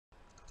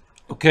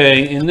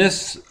Okay, in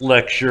this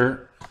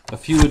lecture, a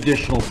few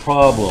additional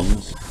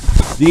problems.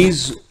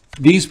 These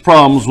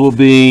problems will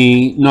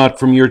be not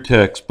from your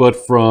text, but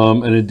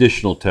from an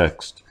additional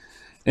text.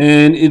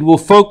 And it will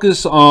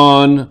focus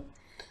on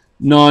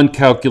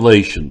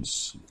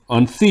non-calculations,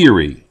 on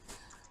theory,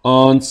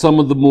 on some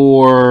of the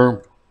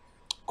more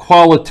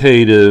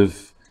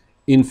qualitative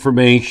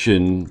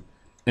information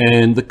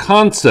and the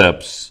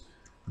concepts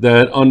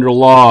that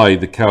underlie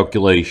the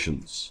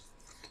calculations.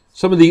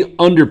 Some of the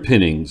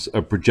underpinnings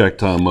of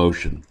projectile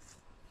motion.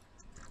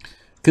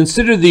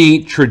 Consider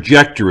the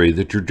trajectory.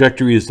 The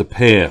trajectory is the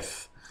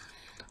path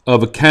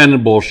of a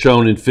cannonball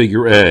shown in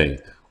figure A.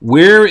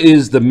 Where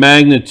is the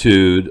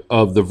magnitude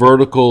of the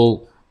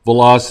vertical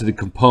velocity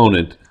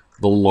component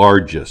the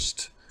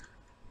largest?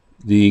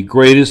 The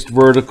greatest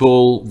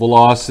vertical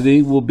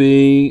velocity will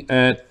be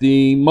at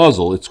the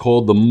muzzle. It's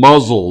called the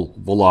muzzle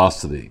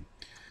velocity.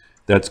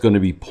 That's going to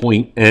be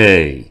point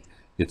A.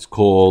 It's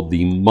called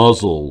the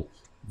muzzle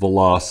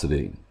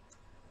velocity.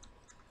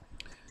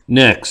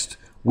 Next,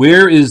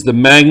 where is the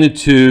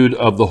magnitude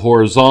of the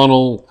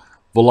horizontal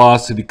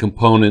velocity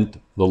component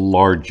the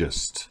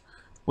largest?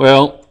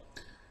 Well,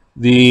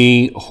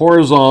 the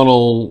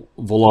horizontal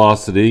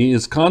velocity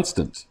is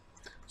constant,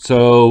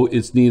 so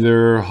it's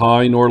neither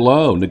high nor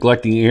low.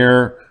 Neglecting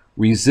air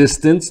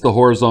resistance, the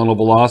horizontal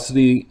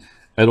velocity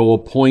at all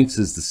points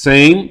is the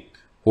same.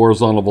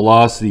 Horizontal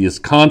velocity is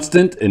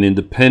constant and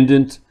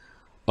independent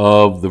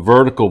of the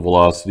vertical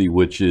velocity,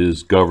 which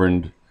is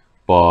governed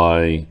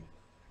by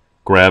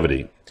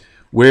gravity.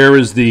 Where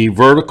is the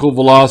vertical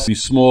velocity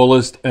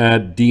smallest?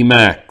 At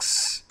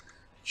Dmax,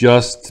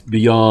 just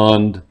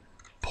beyond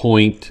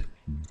point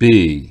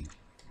B.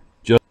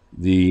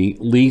 The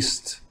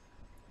least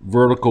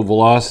vertical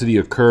velocity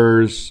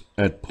occurs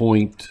at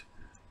point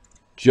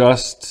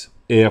just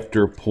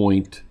after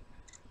point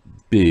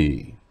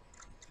B.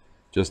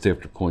 Just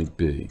after point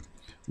B.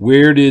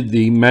 Where did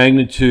the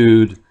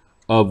magnitude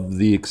of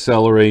the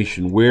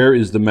acceleration, where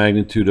is the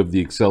magnitude of the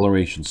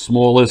acceleration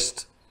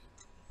smallest?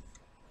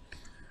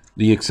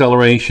 The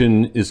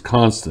acceleration is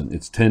constant.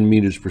 It's 10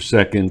 meters per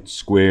second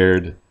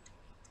squared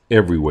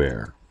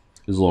everywhere,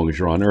 as long as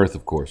you're on Earth,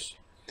 of course.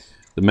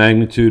 The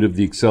magnitude of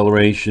the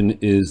acceleration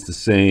is the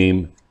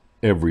same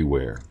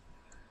everywhere.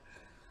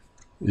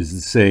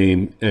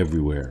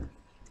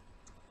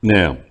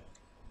 Now,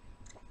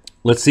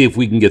 let's see if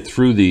we can get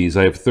through these.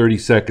 I have 30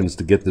 seconds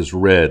to get this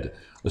read.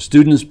 A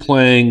student is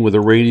playing with a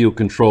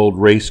radio-controlled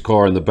race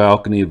car in the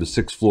balcony of a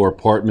sixth-floor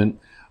apartment.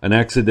 An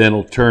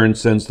accidental turn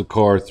sends the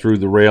car through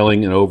the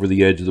railing and over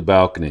the edge of the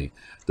balcony.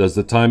 Does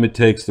the time it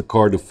takes the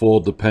car to fall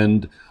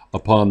depend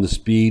upon the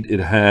speed it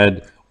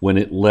had when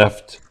it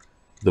left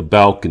the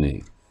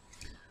balcony?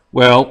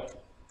 Well,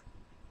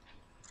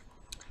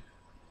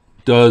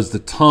 does the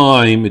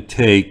time it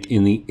take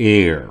in the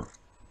air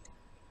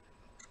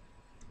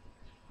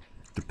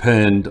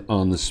depend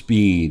on the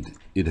speed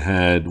it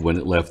had when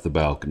it left the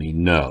balcony?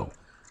 No.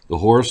 The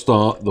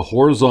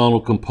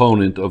horizontal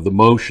component of the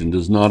motion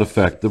does not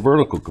affect the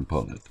vertical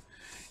component.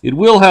 It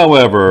will,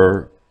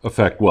 however,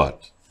 affect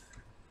what?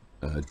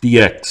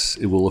 dx.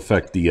 It will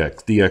affect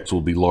dx. dx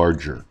will be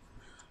larger.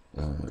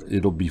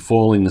 It'll be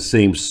falling in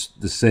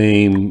the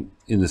same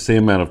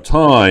amount of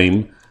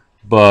time,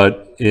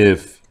 but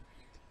if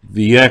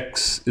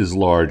Vx is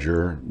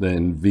larger,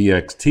 then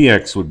Vx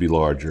Tx would be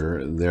larger,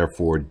 and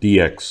therefore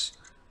dx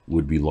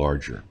would be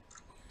larger.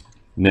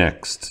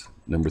 Next,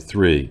 number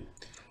 3.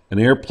 An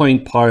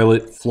airplane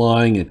pilot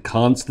flying at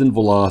constant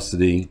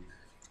velocity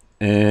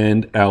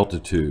and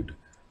altitude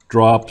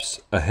drops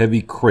a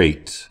heavy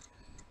crate.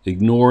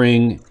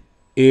 Ignoring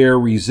air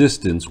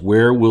resistance,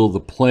 where will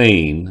the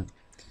plane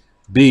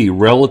be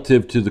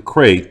relative to the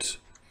crate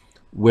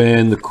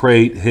when the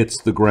crate hits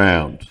the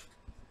ground?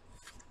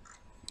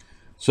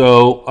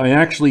 So I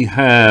actually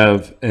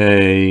have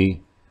an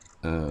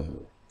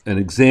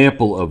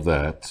example of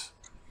that.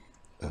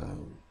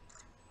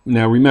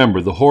 Now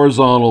remember, the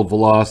horizontal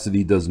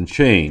velocity doesn't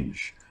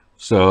change.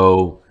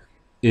 So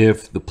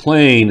if the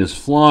plane is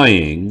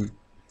flying,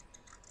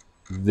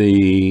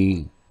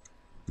 the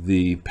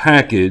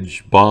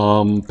package,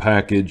 bomb,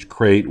 package,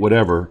 crate,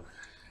 whatever,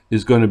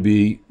 is going to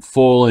be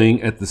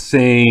falling at the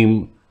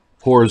same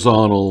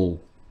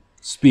horizontal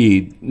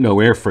speed, no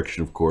air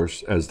friction, of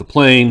course, as the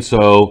plane.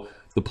 So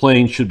the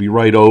plane should be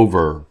right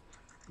over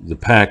the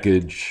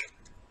package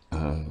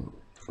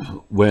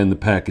when the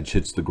package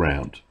hits the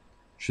ground.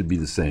 Should be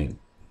the same.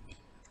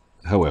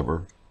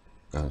 However,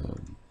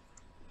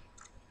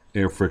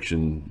 air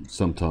friction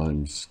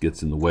sometimes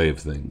gets in the way of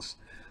things.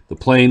 The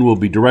plane will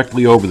be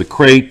directly over the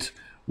crate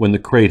when the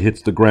crate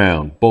hits the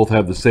ground. Both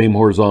have the same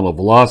horizontal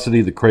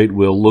velocity. The crate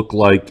will look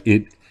like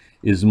it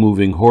is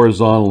moving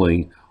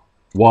horizontally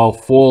while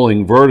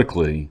falling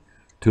vertically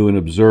to an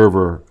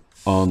observer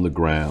on the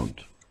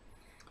ground.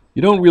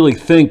 You don't really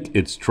think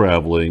it's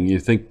traveling. You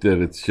think that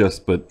it's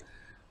just, but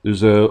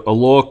there's a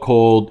law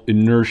called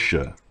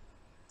inertia,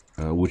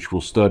 which we'll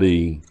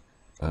study,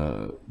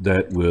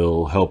 that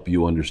will help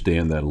you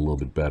understand that a little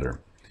bit better.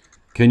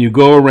 Can you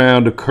go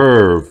around a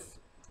curve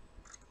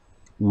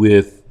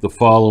with the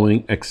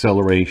following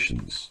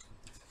accelerations.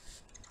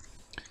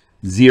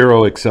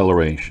 0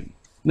 acceleration.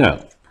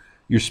 No,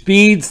 your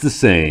speed's the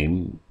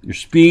same, your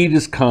speed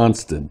is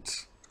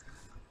constant,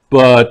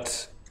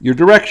 but your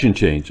direction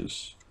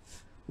changes.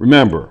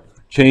 Remember,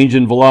 change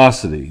in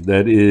velocity,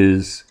 that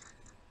is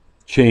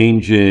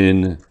change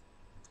in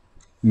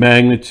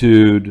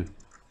magnitude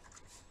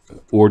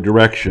or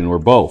direction or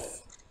both.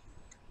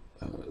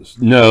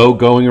 No,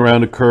 going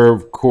around a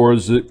curve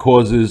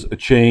causes a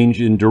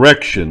change in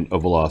direction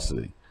of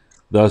velocity.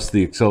 Thus,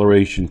 the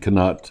acceleration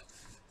cannot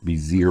be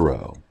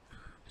 0.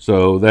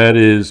 So that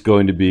is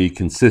going to be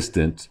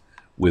consistent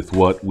with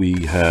what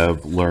we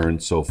have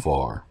learned so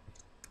far.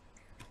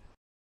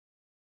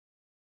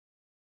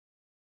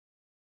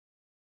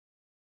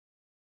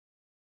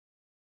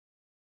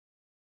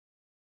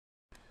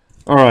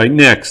 All right,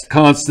 next,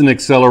 constant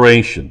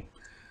acceleration.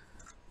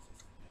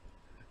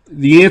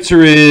 The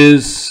answer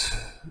is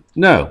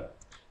no,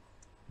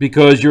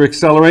 because your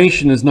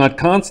acceleration is not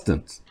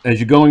constant. As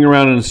you're going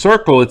around in a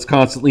circle, it's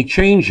constantly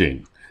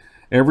changing.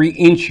 Every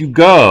inch you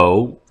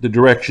go, the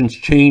direction's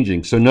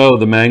changing. So no,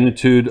 the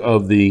magnitude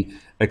of the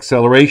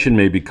acceleration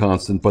may be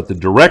constant, but the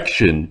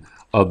direction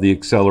of the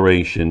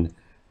acceleration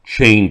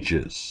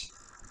changes.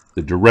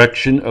 The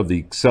direction of the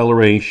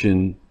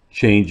acceleration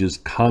changes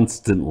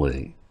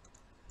constantly.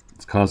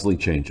 It's constantly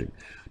changing.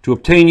 To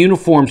obtain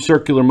uniform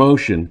circular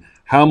motion,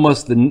 how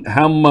must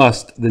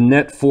the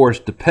net force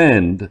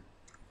depend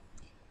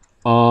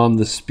on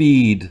the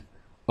speed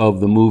of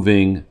the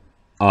moving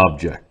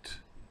object?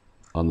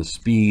 On the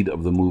speed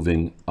of the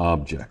moving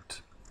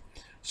object.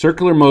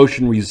 Circular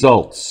motion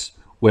results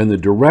when the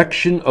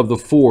direction of the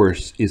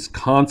force is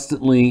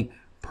constantly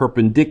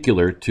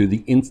perpendicular to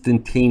the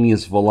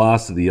instantaneous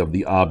velocity of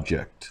the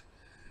object.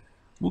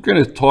 We're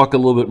going to talk a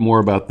little bit more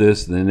about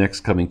this in the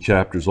next coming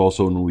chapters,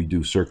 also when we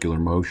do circular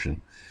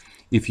motion.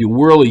 If you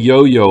whirl a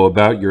yo-yo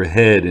about your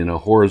head in a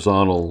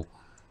horizontal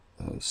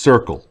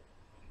circle,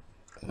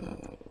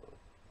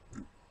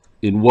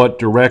 in what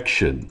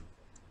direction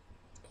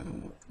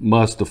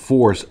must the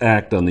force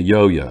act on the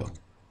yo-yo?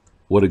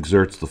 What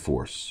exerts the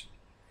force?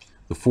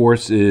 The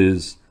force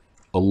is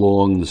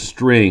along the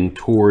string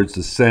towards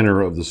the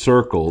center of the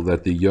circle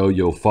that the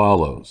yo-yo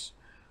follows.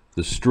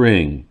 The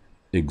string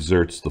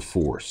exerts the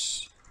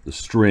force. The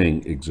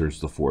string exerts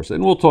the force.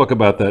 And we'll talk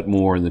about that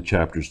more in the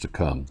chapters to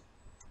come.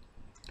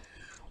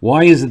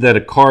 Why is it that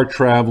a car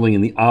traveling in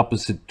the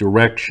opposite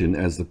direction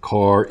as the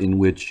car in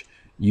which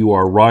you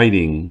are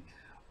riding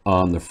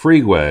on the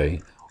freeway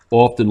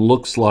often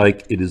looks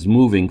like it is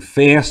moving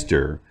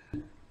faster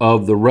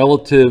of the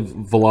relative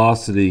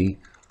velocity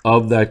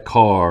of that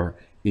car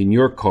in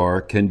your car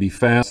can be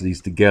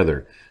velocities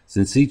together?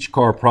 Since each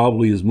car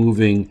probably is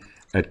moving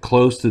at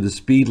close to the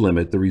speed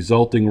limit, the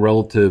resulting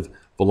relative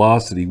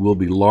velocity will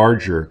be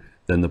larger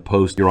than the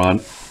post you're on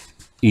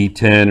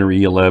E10 or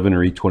E11 or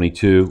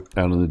E22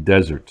 out in the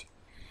desert.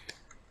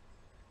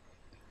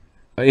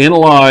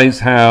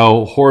 Analyze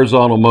how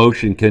horizontal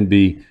motion can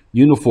be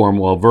uniform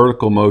while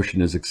vertical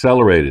motion is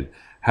accelerated.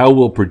 How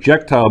will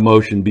projectile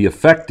motion be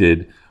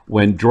affected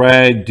when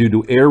drag due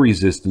to air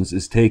resistance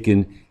is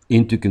taken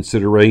into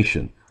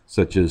consideration,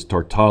 such as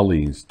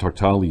Tartali's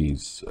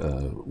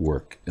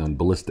work on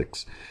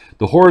ballistics?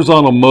 The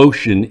horizontal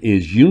motion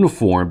is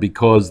uniform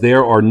because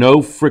there are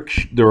no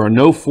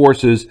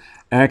forces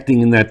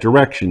acting in that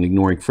direction,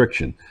 ignoring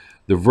friction.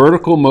 The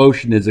vertical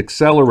motion is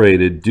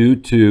accelerated due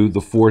to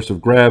the force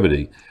of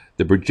gravity.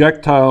 The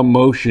projectile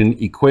motion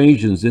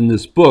equations in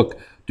this book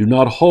do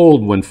not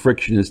hold when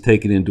friction is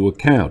taken into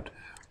account.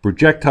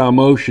 Projectile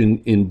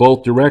motion in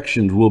both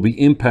directions will be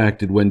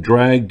impacted when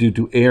drag due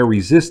to air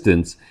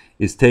resistance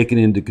is taken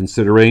into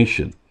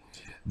consideration.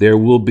 There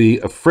will be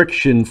a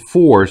friction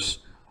force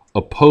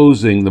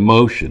opposing the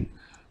motion,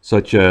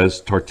 such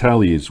as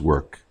Tartali's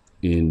work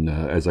in,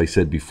 as I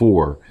said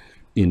before,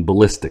 in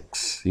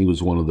ballistics. He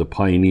was one of the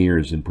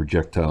pioneers in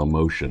projectile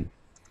motion.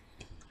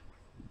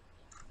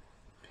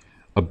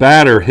 A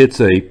batter hits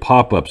a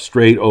pop-up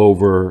straight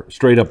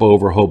up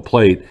over home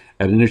plate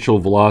at initial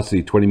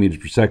velocity 20 meters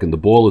per second. The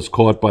ball is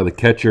caught by the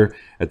catcher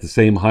at the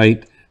same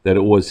height that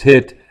it was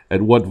hit.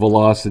 At what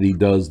velocity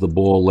does the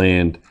ball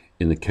land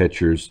in the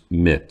catcher's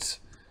mitts?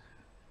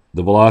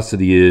 The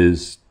velocity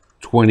is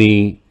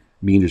 20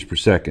 meters per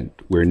second,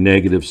 where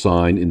negative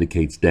sign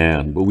indicates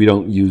down, but we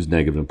don't use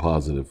negative and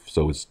positive,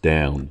 so it's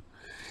down.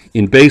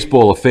 In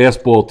baseball, a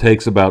fastball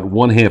takes about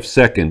 1/2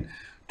 second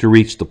to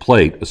reach the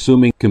plate.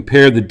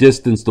 Compare the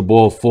distance the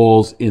ball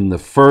falls in the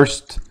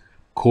first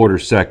quarter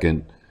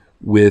second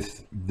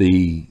with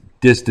the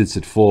distance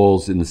it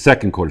falls in the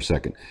second quarter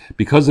second.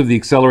 Because of the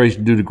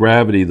acceleration due to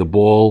gravity, the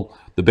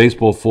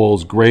baseball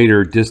falls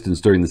greater distance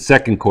during the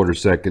second quarter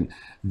second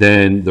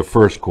than the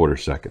first quarter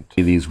second.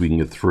 These we can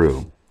get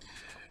through.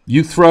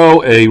 You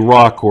throw a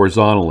rock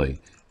horizontally.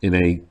 In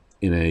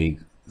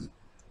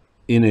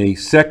a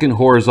second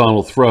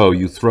horizontal throw,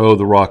 you throw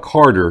the rock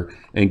harder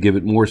and give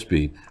it more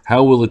speed.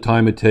 How will the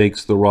time it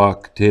takes the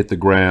rock to hit the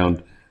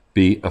ground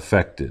be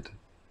affected?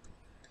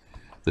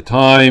 The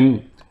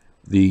time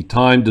The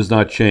time does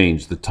not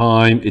change. The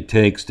time it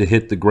takes to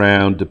hit the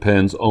ground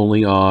depends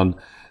only on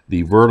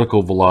the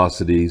vertical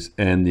velocities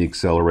and the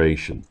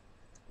acceleration.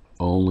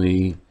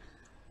 Only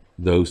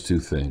those two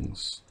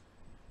things.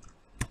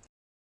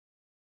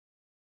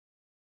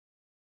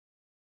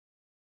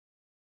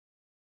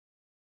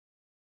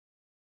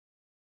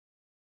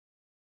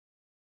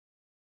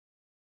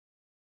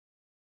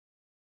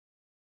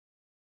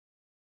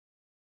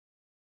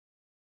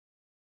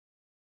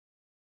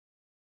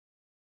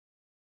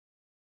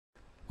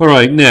 All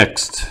right,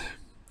 next.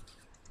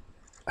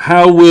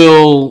 How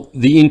will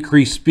the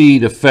increased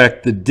speed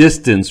affect the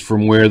distance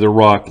from where the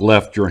rock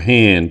left your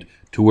hand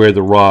to where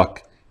the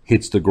rock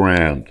hits the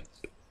ground?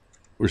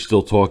 We're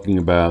still talking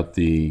about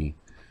the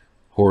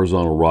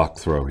horizontal rock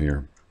throw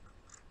here.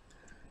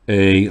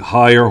 A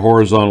higher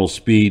horizontal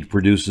speed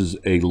produces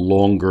a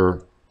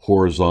longer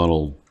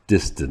horizontal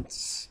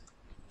distance.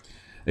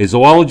 A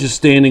zoologist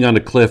standing on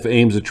a cliff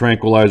aims a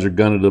tranquilizer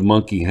gun at a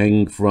monkey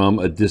hanging from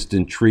a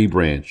distant tree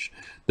branch.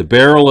 The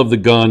barrel of the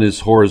gun is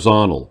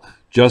horizontal.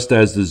 Just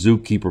as the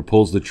zookeeper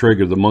pulls the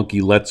trigger, the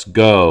monkey lets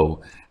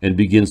go and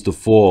begins to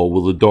fall.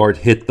 Will the dart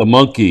hit the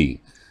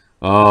monkey?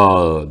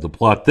 The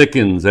plot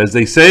thickens. As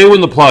they say when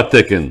the plot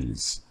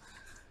thickens.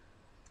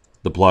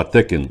 The plot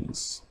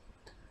thickens.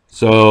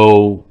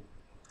 So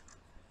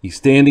he's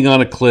standing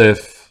on a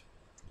cliff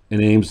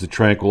and aims the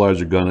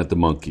tranquilizer gun at the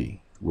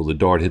monkey. Will the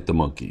dart hit the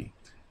monkey?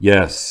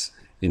 Yes.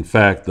 In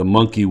fact, the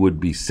monkey would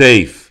be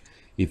safe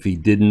if he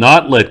did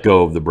not let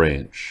go of the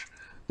branch.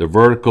 The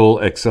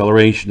vertical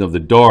acceleration of the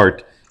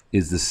dart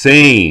is the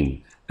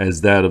same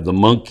as that of the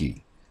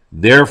monkey.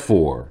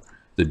 Therefore,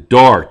 the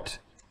dart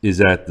is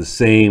at the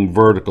same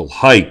vertical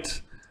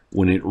height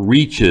when it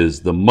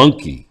reaches the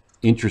monkey.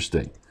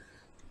 Interesting.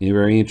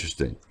 Very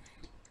interesting.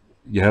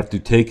 You have to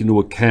take into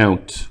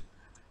account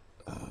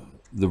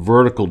the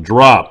vertical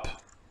drop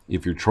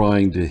if you're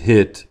trying to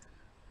hit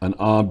an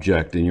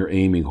object and you're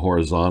aiming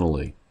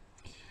horizontally.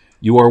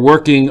 You are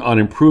working on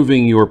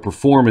improving your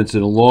performance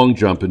in a long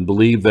jump and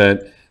believe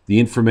that the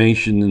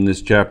information in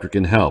this chapter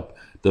can help.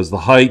 Does the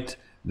height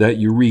that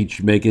you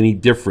reach make any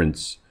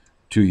difference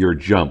to your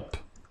jump?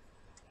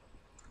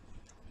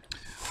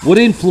 What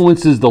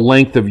influences the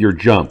length of your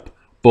jump?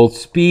 Both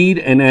speed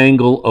and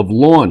angle of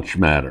launch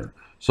matter,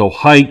 so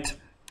height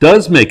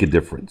does make a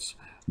difference.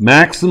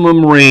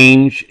 Maximum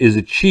range is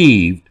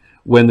achieved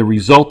when the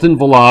resultant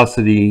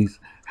velocities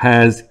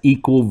has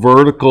equal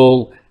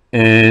vertical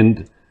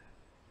and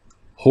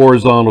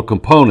horizontal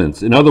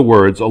components. In other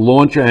words, a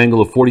launch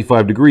angle of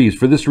 45 degrees.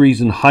 For this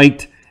reason,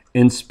 height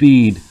and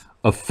speed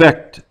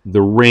affect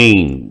the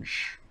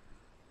range.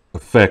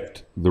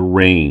 Affect the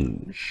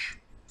range.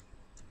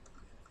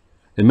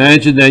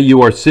 Imagine that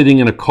you are sitting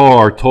in a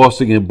car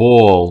tossing a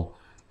ball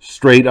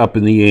straight up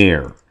in the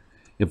air.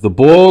 If the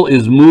ball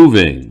is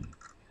moving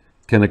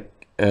at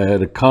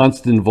a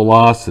constant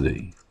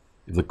velocity,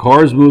 if the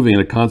car is moving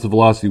at a constant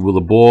velocity, will the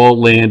ball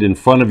land in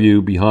front of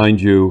you,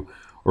 behind you,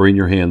 or in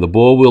your hand? The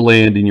ball will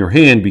land in your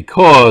hand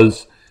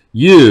because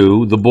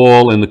you, the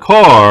ball, and the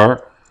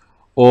car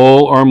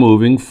all are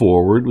moving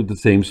forward with the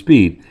same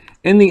speed.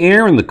 And the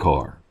air in the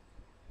car.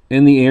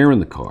 And the air in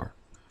the car.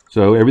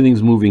 So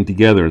everything's moving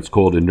together. It's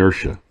called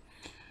inertia.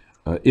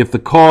 If the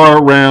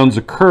car rounds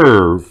a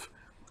curve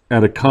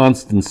at a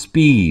constant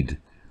speed,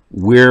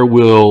 where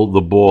will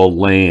the ball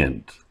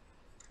land?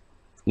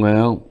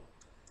 Well,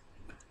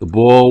 the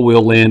ball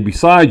will land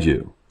beside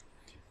you,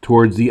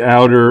 towards the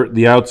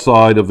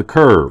outside of the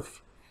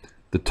curve.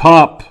 The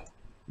top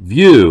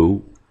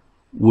view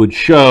would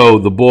show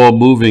the ball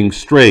moving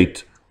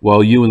straight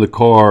while you and the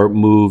car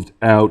moved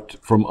out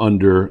from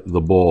under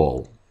the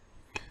ball.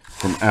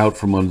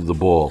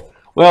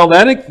 Well,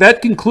 that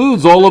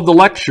concludes all of the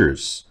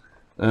lectures.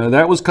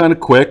 That was kind of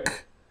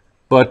quick,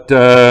 but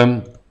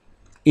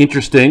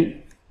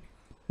interesting.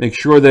 Make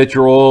sure that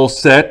you're all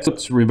set.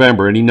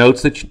 Remember, any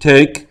notes that you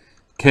take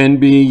can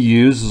be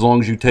used as long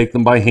as you take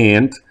them by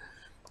hand,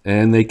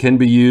 and they can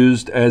be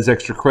used as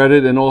extra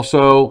credit and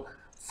also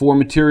for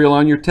material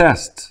on your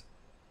test.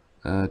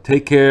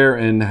 Take care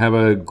and have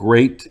a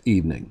great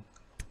evening.